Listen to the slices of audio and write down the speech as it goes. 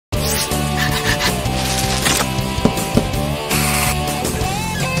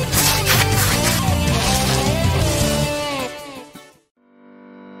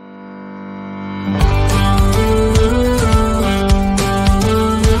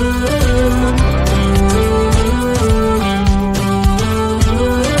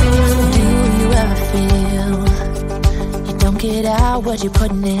you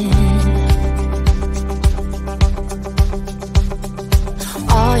putting in?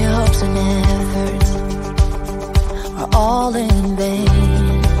 All your hopes and efforts are all in vain.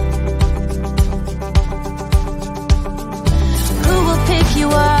 Who will pick you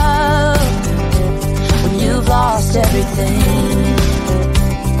up when you've lost everything?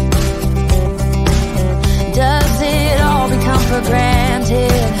 Does it all become for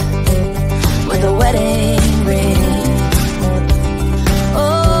granted with a wedding ring?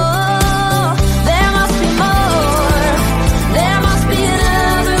 Oh, there must be more. There must be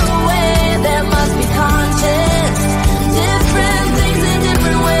another way. There must be conscience. Different things in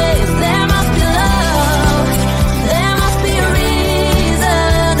different ways. There must be love. There must be a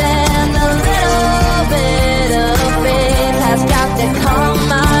reason. And a little bit of faith has got to come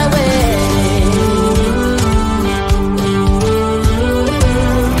my way.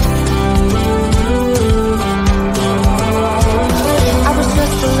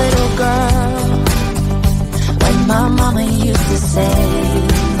 My mama used to say,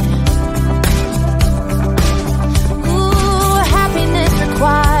 ooh, happiness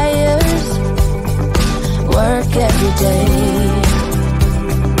requires work every day.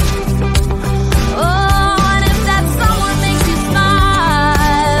 Oh, and if that someone makes you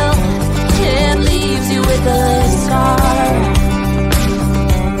smile and leaves you with a scar,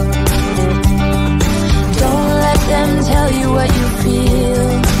 don't let them tell you what you feel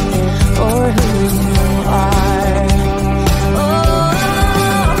or who you are.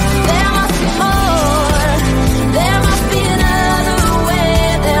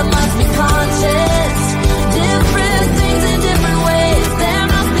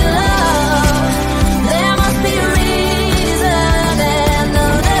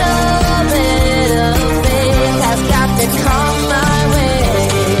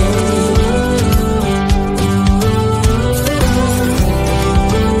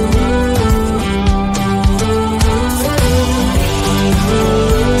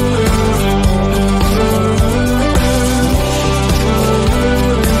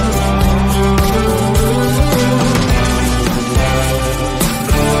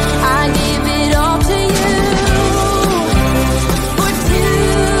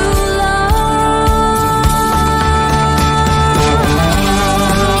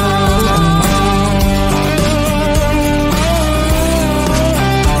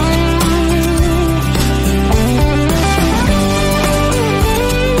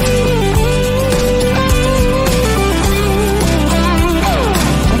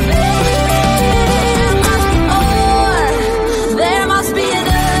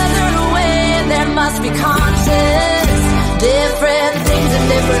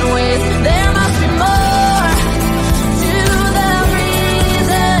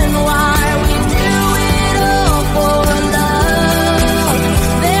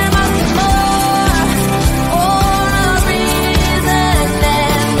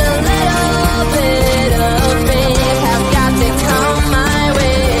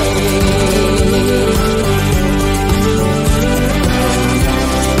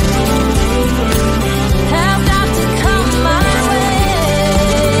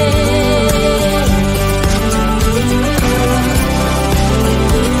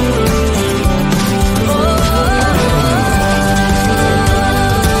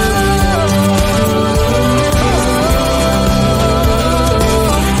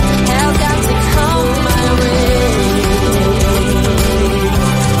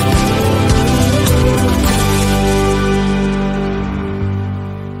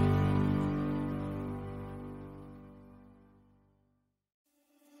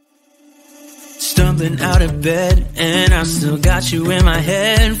 Out of bed, and I still got you in my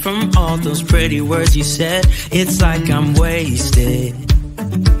head. From all those pretty words you said, it's like I'm wasted.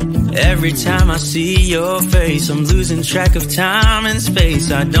 Every time I see your face, I'm losing track of time and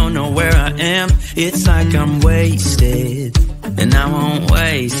space. I don't know where I am, it's like I'm wasted, and I won't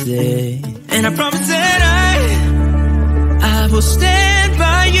waste it. And I promise that I will stand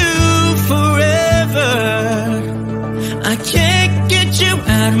by you forever. I can't get you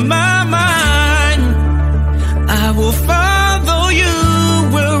out of my mind. I will follow you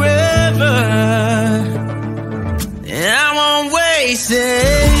wherever, and I won't waste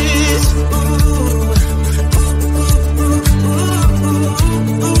it.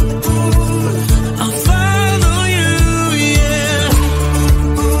 I'll follow you, yeah.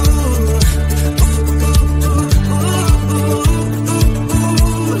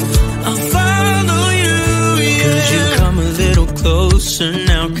 I'll follow you, yeah. Could you come a little closer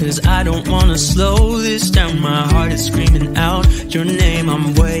now? 'Cause I don't wanna slow this down. My heart is screaming out your name.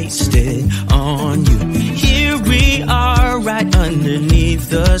 I'm wasted on you. Here we are right underneath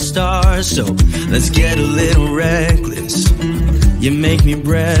the stars. So let's get a little reckless. You make me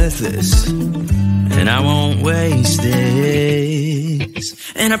breathless, and I won't waste this.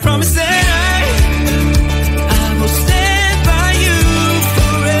 And I promise that I will stand by you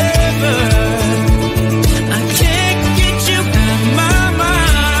forever. I can't get you out of my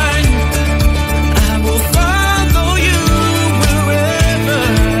mind. I will follow you wherever,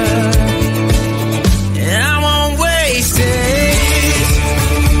 and I won't waste it.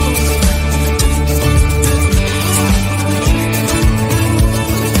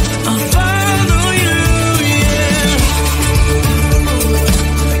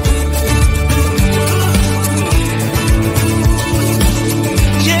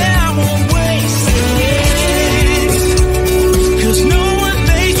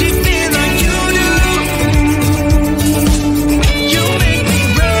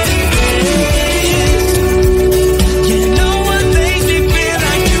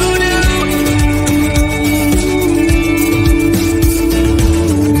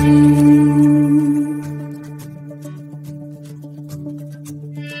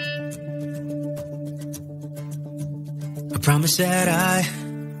 Promise that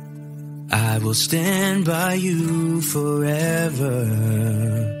I will stand by you forever,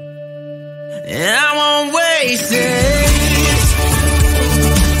 and I won't waste it.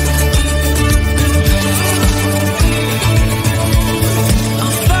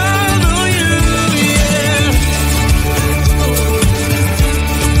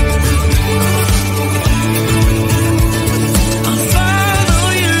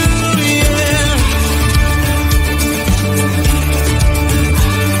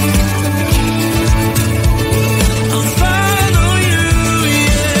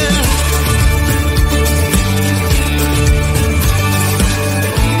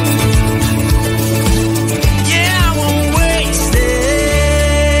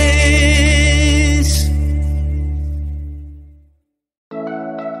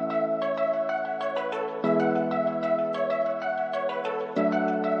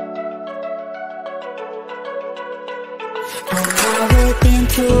 We've been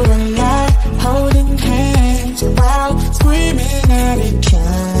through a lot, holding hands while screaming at each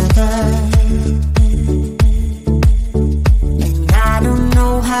other. And I don't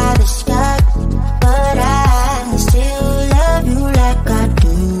know how to stop, but I still love you like I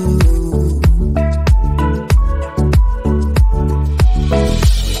do.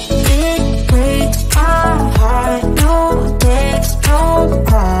 It breaks my heart, no text, no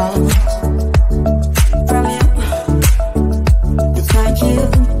call from you. You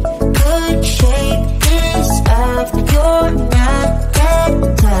could shake this off, but you're not that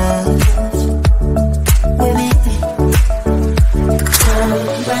tough with me. So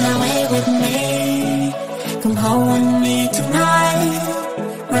run away with me, come home with me tonight.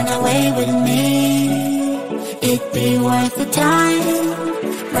 Run away with me, it'd be worth the time.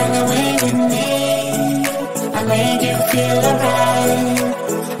 Run away with me, I'll make you feel alright.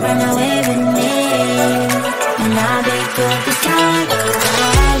 Run away with me, and I'll be good this time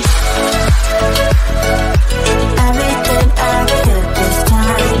around. Everything I'll be good this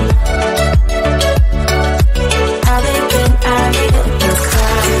time. Everything I'll be good this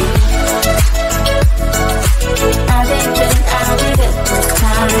time. Everything I'll be good this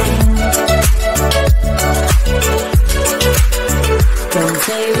time. Don't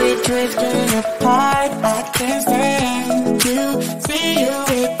say we're drifting apart, I can't stand to see you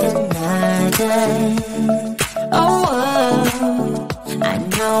with another. Oh, I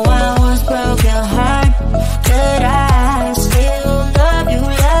know I once broke your heart, but I still love you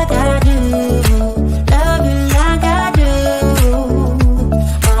like I do. Love you like I do.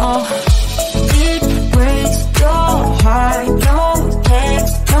 Oh, it breaks your heart, no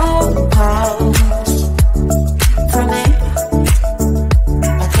text, no calls from me.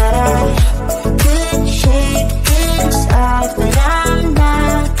 I thought I could shake this off, but I'm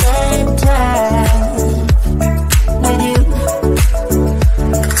not that tough with you.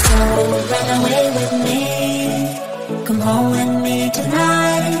 So run away with me, come home with me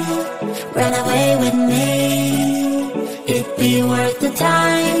tonight. Run away with me, it'd be worth the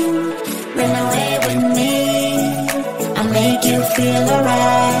time. Run away with me, I'll make you feel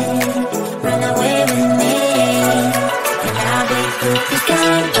alright. Run away with me, and I'll be good this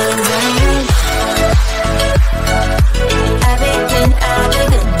time around. Everything I'll be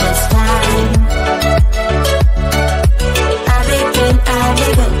good this time. Everything I'll be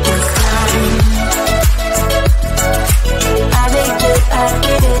good this time. Everything I'll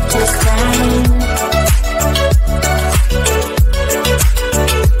be good this time.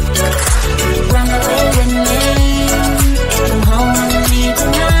 Run away with me, come home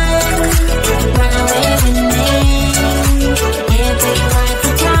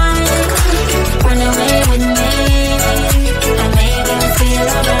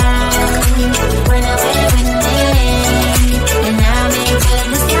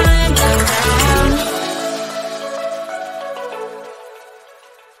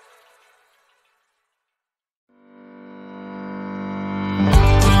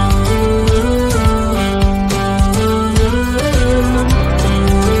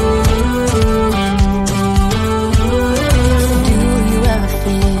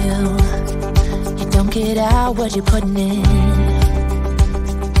about what you're putting in.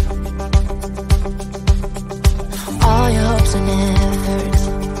 All your hopes and efforts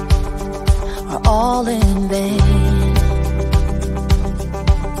are all in vain.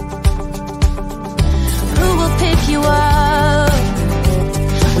 Who will pick you up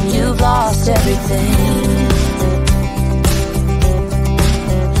when you've lost everything?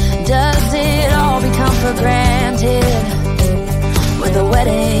 Does it all become for granted with a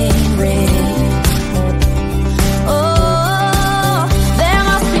wedding?